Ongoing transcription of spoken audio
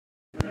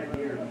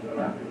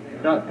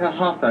Dr.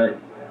 Hoffer,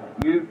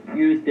 you've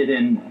used it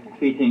in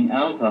treating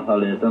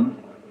alcoholism.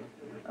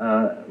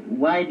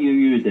 Why do you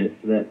use it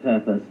for that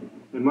purpose?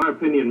 In my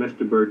opinion,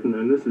 Mr. Burton,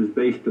 and this is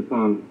based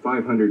upon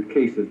 500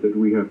 cases that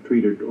we have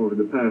treated over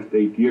the past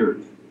 8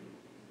 years,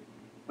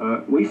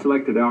 we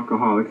selected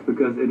alcoholics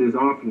because it is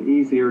often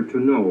easier to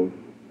know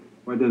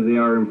whether they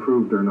are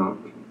improved or not.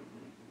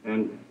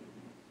 And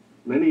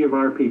many of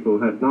our people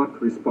had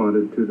not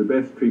responded to the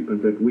best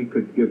treatment that we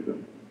could give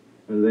them,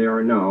 and they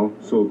are now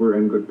sober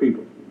and good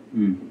people.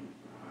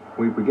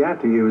 We began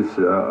to use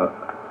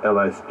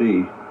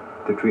LSD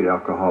to treat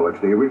alcoholics.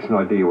 The original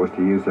idea was to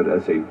use it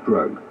as a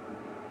drug.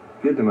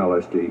 Give them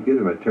LSD, give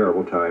them a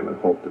terrible time, and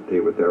hope that they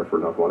would therefore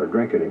not want to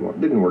drink anymore. It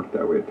didn't work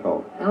that way at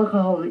all.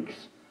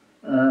 Alcoholics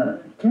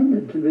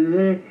tended to be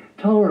very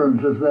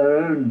tolerant of their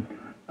own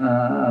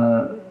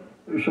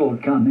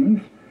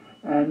shortcomings,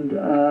 and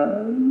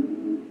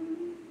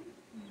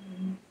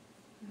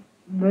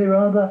they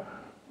rather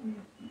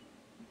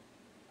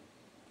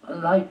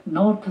like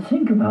not to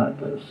think about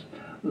this.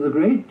 The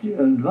great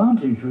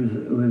advantage with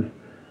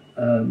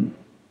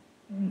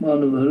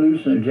one of the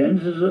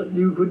hallucinogens is that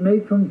you could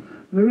make them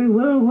very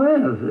well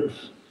aware of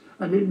this,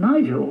 and it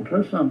might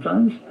alter,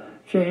 sometimes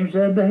change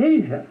their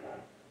behavior.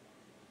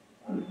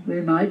 They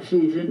might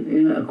see it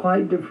in a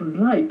quite different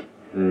light.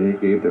 They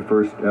gave the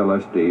first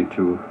LSD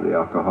to the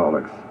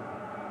alcoholics,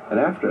 and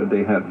after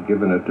they had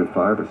given it to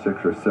 5 or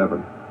 6 or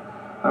 7,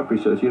 Humphrey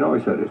says, you know,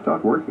 he said, it's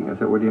not working. I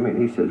said, what do you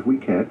mean? He says, we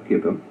can't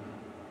give them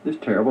this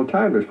terrible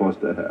time they're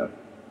supposed to have.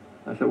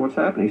 I said, what's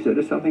happening? He said,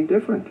 it's something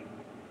different.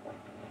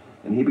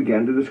 And he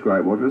began to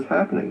describe what was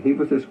happening. He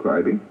was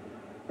describing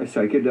a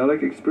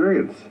psychedelic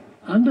experience.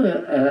 Under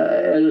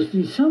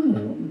LSD, some of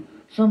them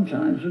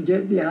sometimes would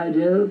get the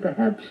idea that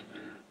perhaps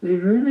they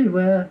really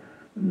were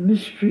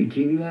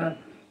mistreating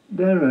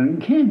their own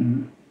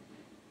kin.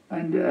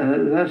 And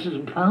that is a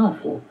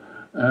powerful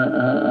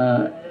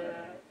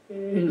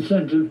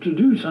incentive to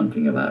do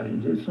something about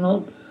it. It's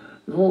not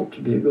thought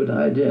to be a good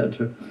idea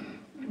to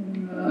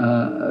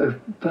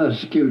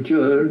persecute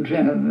your own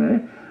family,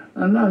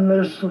 and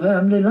unless the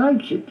family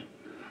likes it.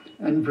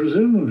 And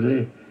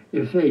presumably,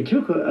 if they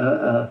took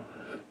a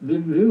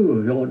view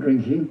of your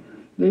drinking,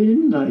 they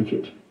didn't like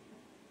it.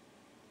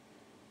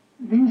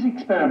 These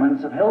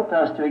experiments have helped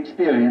us to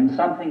experience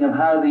something of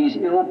how these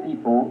ill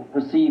people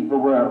perceive the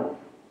world,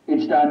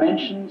 its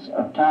dimensions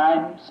of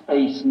time,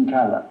 space, and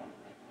color.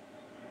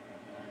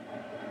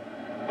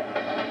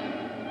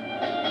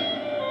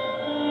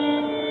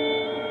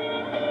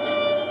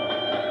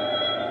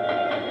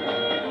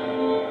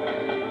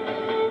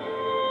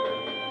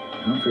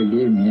 Humphrey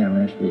gave me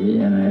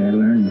LSD, and I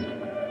learned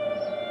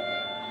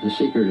the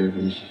secret of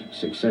his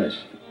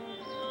success.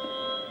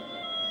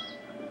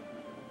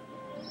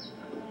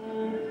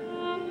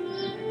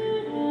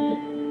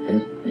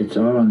 It's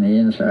all on the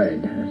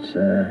inside. It's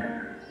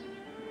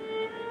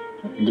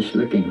just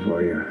looking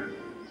for you.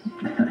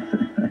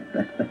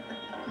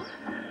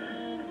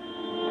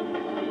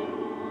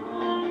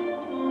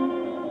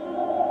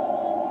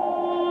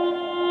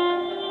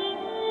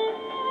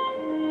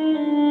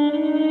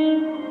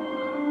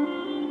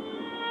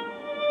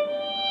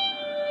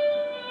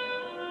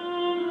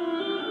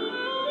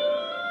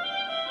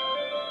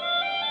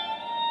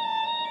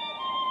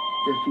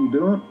 If you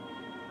don't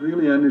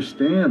really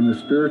understand the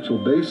spiritual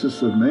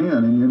basis of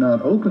man and you're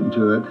not open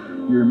to it,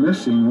 you're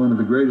missing one of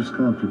the greatest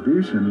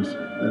contributions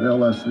that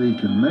LSD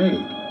can make.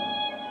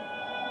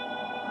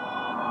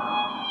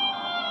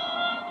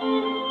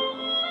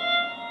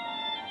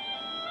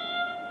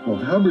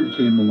 Well, Hubbard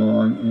came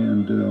along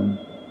and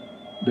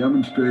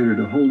demonstrated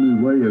a whole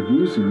new way of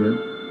using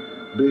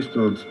it based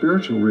on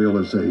spiritual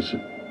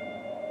realization.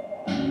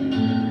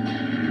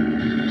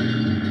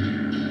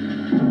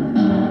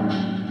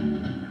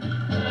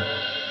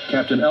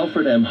 Captain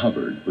Alfred M.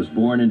 Hubbard was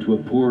born into a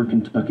poor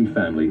Kentucky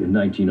family in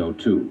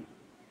 1902.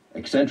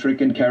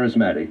 Eccentric and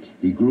charismatic,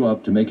 he grew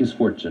up to make his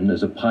fortune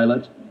as a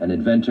pilot, an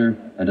inventor,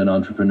 and an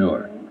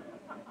entrepreneur.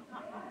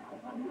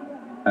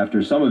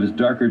 After some of his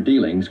darker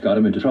dealings got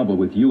him into trouble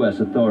with U.S.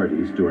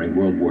 authorities during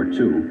World War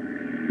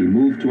II, he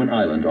moved to an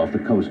island off the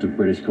coast of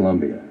British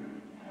Columbia.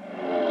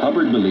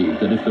 Hubbard believed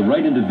that if the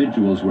right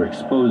individuals were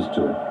exposed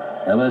to it,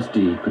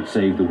 LSD could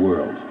save the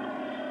world.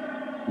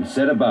 He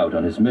set about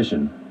on his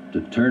mission to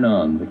turn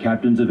on the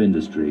captains of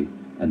industry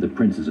and the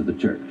princes of the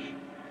church.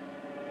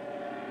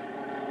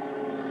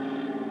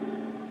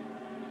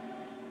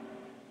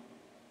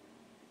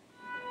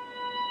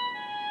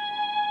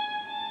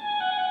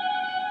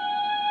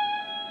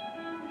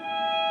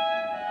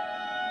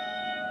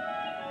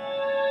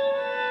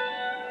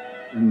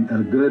 In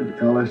a good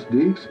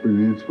LSD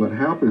experience, what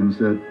happens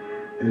that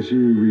as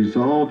you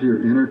resolve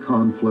your inner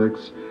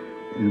conflicts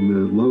and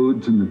the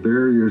loads and the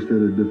barriers that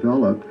are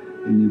developed,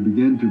 and you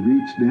begin to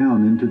reach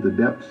down into the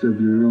depths of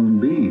your own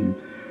being,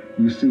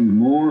 you see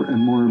more and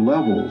more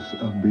levels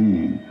of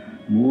being,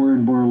 more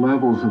and more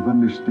levels of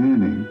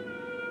understanding.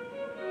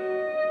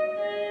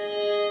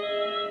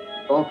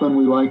 Often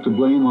we like to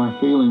blame our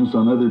feelings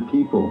on other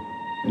people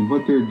and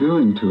what they're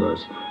doing to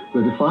us.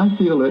 But if I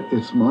feel it,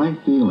 it's my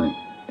feeling.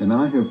 and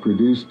I have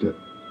produced it,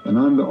 and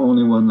I'm the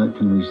only one that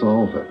can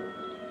resolve it.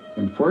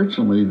 And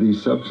fortunately,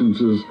 these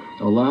substances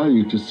allow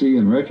you to see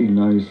and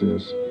recognize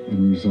this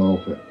and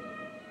resolve it.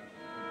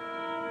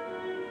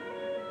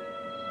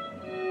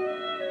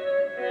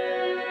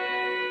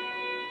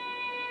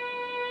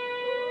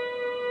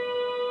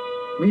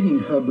 Meeting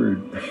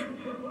Hubbard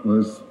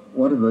was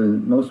one of the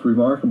most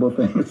remarkable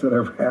things that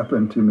ever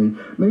happened to me.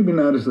 Maybe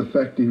not as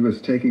effective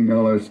as taking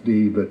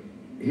LSD, but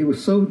he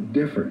was so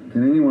different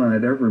than anyone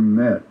I'd ever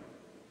met.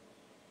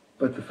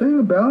 But the thing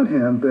about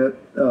him that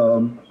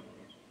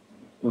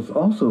was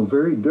also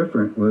very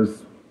different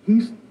was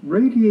he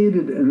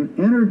radiated an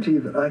energy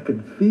that I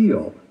could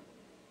feel.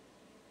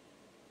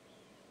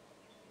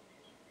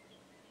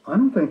 I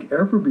don't think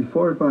ever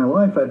before in my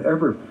life I'd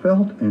ever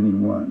felt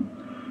anyone.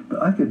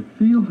 But I could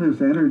feel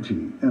his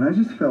energy, and I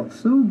just felt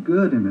so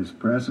good in his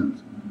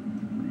presence.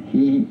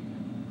 He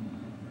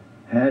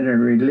had a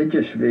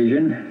religious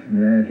vision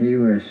that he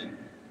was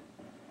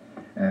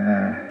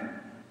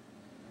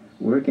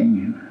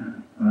working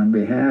on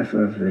behalf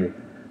of the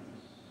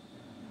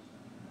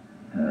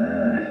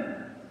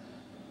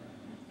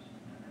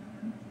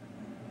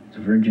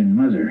Virgin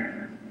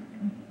Mother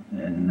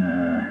and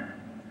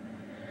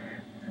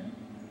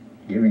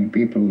giving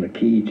people the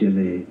key to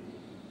the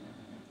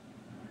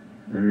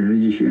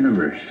religious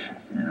universe,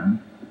 you know.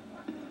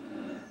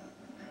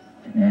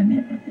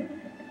 And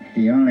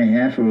he only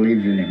half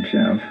believes it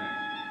himself.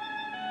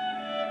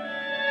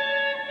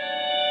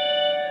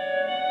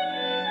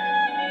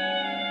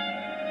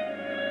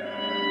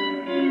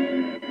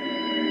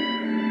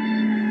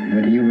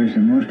 But he was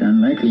the most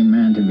unlikely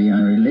man to be on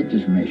a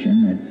religious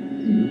mission that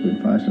you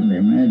could possibly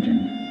imagine.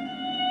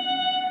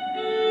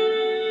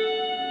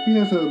 He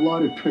has a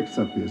lot of tricks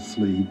up his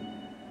sleeve.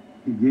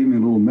 He gave me a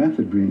little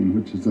methadone,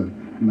 which is a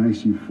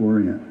nice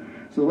euphoria.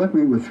 So it left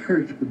me with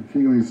very good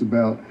feelings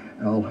about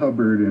Al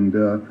Hubbard, and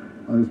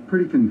I was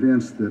pretty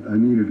convinced that I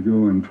needed to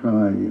go and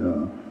try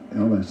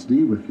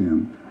LSD with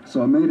him.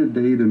 So I made a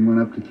date and went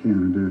up to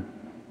Canada.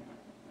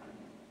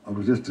 I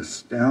was just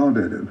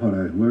astounded at what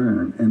I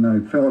learned, and I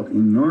felt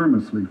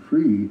enormously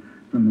free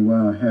from the way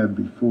I had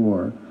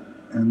before.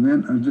 And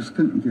then I just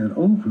couldn't get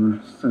over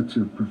such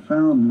a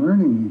profound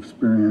learning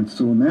experience.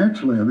 So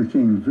naturally, I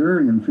became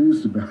very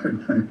enthused about it.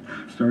 I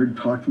started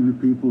talking to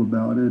people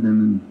about it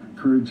and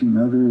encouraging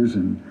others,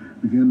 and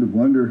began to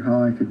wonder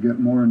how I could get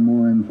more and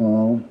more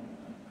involved.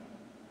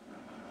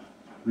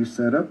 We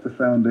set up the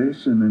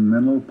foundation in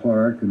Menlo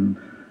Park, and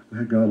we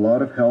had got a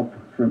lot of help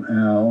from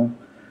Al.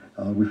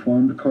 We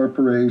formed a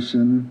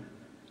corporation.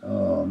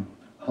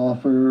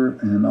 Hoffer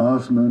and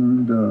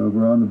Osmond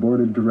were on the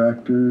board of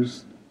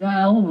directors.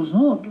 Al was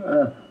not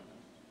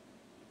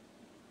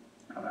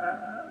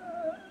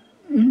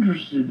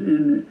interested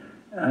in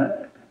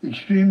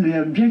extremely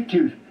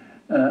objective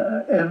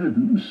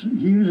evidence.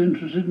 He was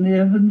interested in the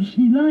evidence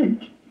he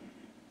liked,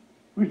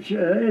 which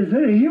is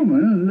very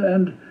human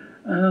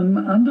and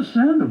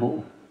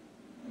understandable.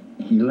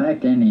 He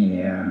lacked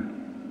any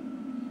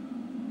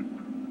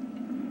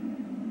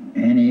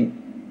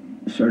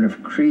sort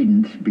of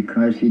credence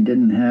because he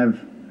didn't have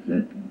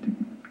the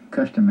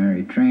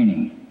customary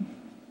training.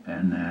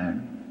 And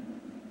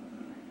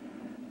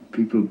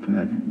people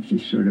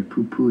just sort of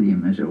poo-pooed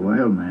him as a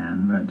wild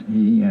man, but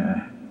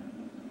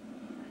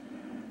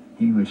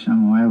he was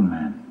some wild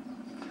man.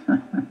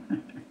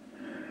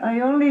 I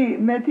only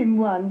met him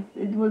once.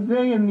 It was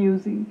very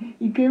amusing.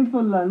 He came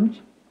for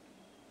lunch,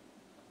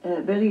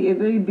 a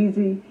very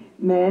busy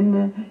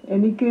man,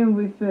 and he came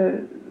with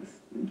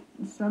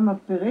some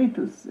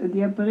apparatus.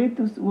 The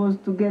apparatus was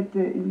to give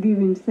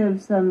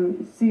himself some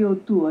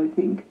CO2, I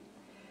think.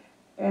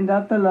 And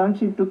after lunch,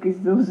 he took his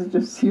dosage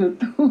of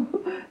CO2,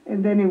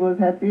 and then he was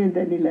happy, and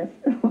then he left.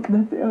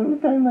 That's the only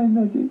time I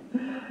met him.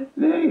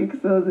 Very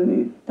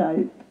extraordinary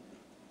type.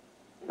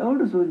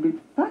 Aldous would be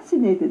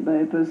fascinated by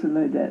a person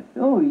like that.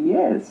 Oh,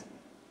 yes.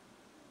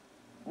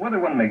 Whether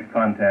one makes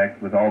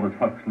contact with Aldous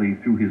Huxley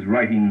through his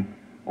writing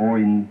or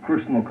in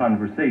personal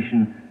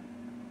conversation,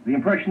 the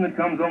impression that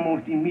comes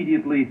almost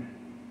immediately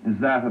is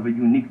that of a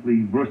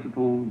uniquely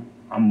versatile,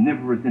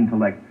 omnivorous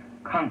intellect,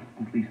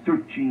 constantly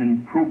searching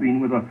and probing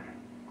with a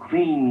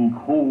clean,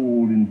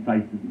 cold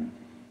incisiveness.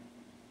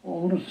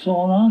 Aldous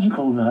saw an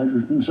article that I'd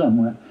written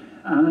somewhere,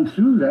 and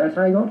through that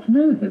I got to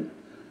know him.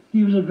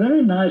 He was a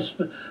very nice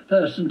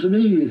person to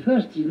me.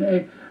 First,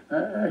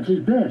 at his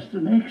best,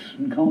 an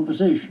excellent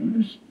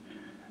conversationalist,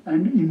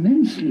 and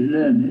immensely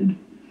learned,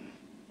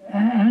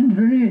 and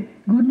very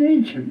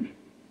good-natured.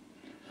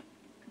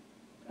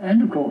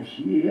 And of course,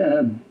 he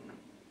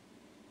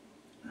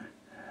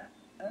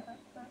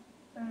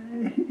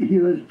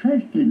was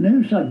practically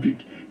no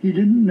subject. He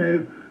didn't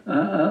know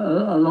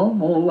a lot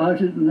more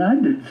about it than I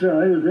did, so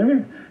I was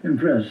very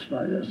impressed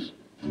by this.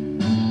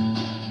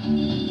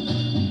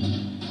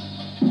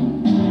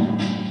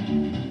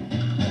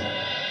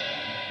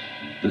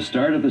 The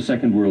start of the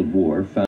Second World War found